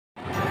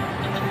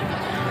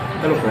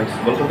Hello friends,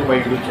 welcome to my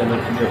YouTube channel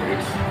India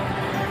Updates.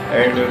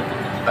 And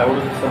I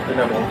want to say something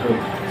about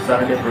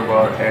Sahara India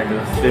Pariwar and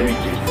SEBI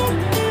case.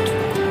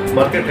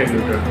 Market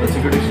regulator, the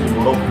Securities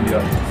Board of India,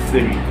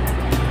 SEBI,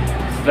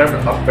 slapped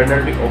a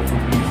penalty of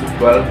rupees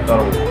 12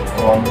 crore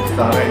on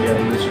Sahara India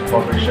Investment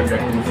Corporation,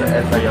 that means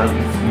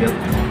SIRECL,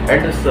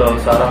 and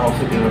Sahara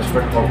Housing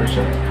Investment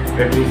Corporation,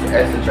 that means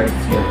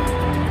SHICL.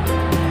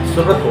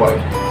 Subrata Roy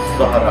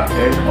Sahara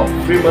and a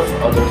famous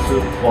others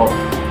for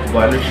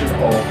violation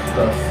of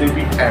the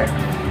SEBI Act.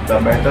 The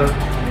matter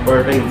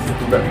pertains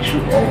to the issue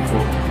of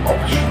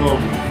optional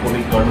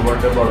fully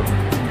convertible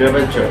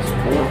debentures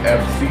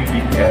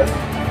 (OFCDs)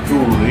 to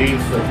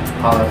raise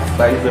a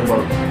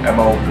sizable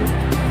amount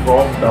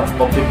from the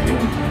public in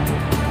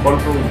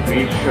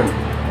contravention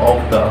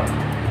of the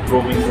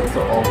provisions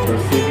of the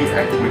SEBI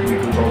Act between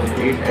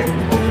 2008 and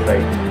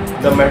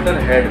 2009. The matter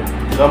had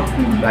come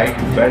to light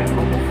when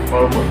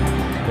firm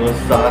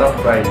Sahara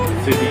Prime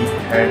City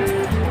had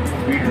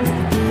filed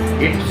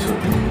its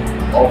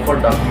offer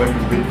document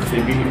with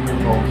SEBI in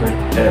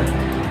 2010.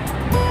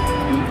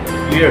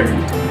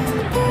 Clearly,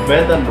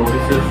 when the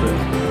notices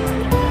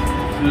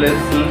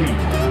fleshly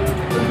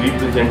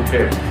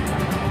represented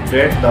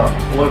that the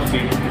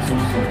OFCD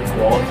issues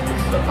was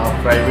a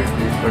private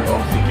placement of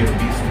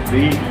securities,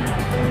 they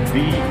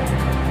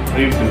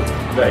deprived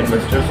the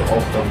investors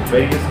of the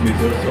various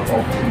measures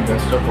of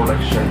investor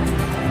protection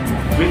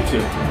which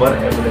were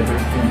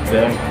available to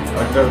them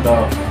under the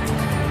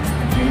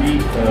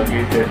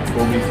delegated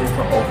provisions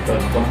of the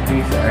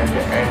Companies Act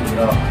and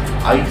the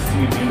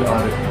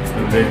ICDR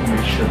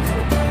regulations.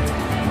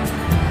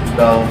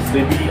 The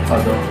SEBI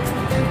other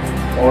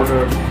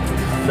order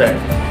said,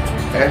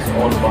 as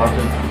on March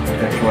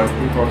 31,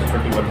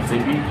 2021,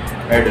 SEBI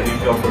had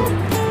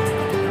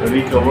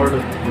recovered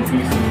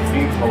rupees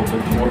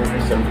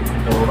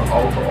 15,473 crore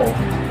out of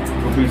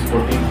rupees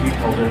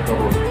 43,000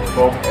 crore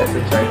from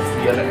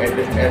SHICL and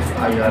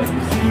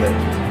SIRECL.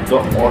 The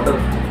order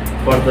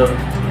further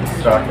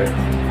started.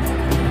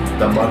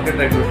 The market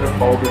regulator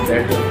found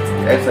that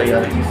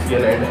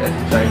SIRECL and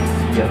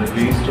SHICL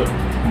raised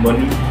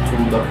money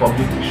through the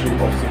public issue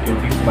of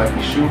securities by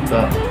issuing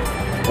the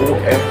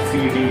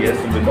OFCDs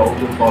without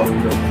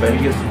following the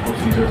various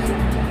procedures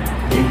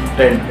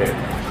intended.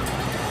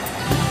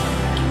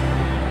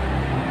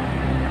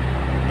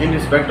 In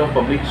respect of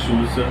public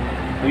issues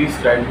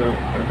prescribed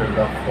under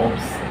the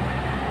forms.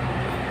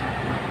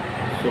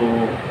 So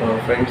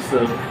friends,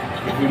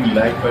 if you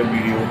like my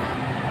video,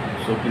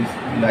 so please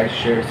like,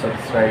 share,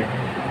 subscribe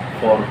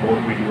for more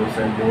videos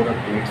and more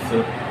updates.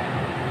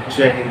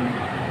 Jai Hind,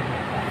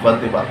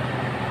 Vande Mataram.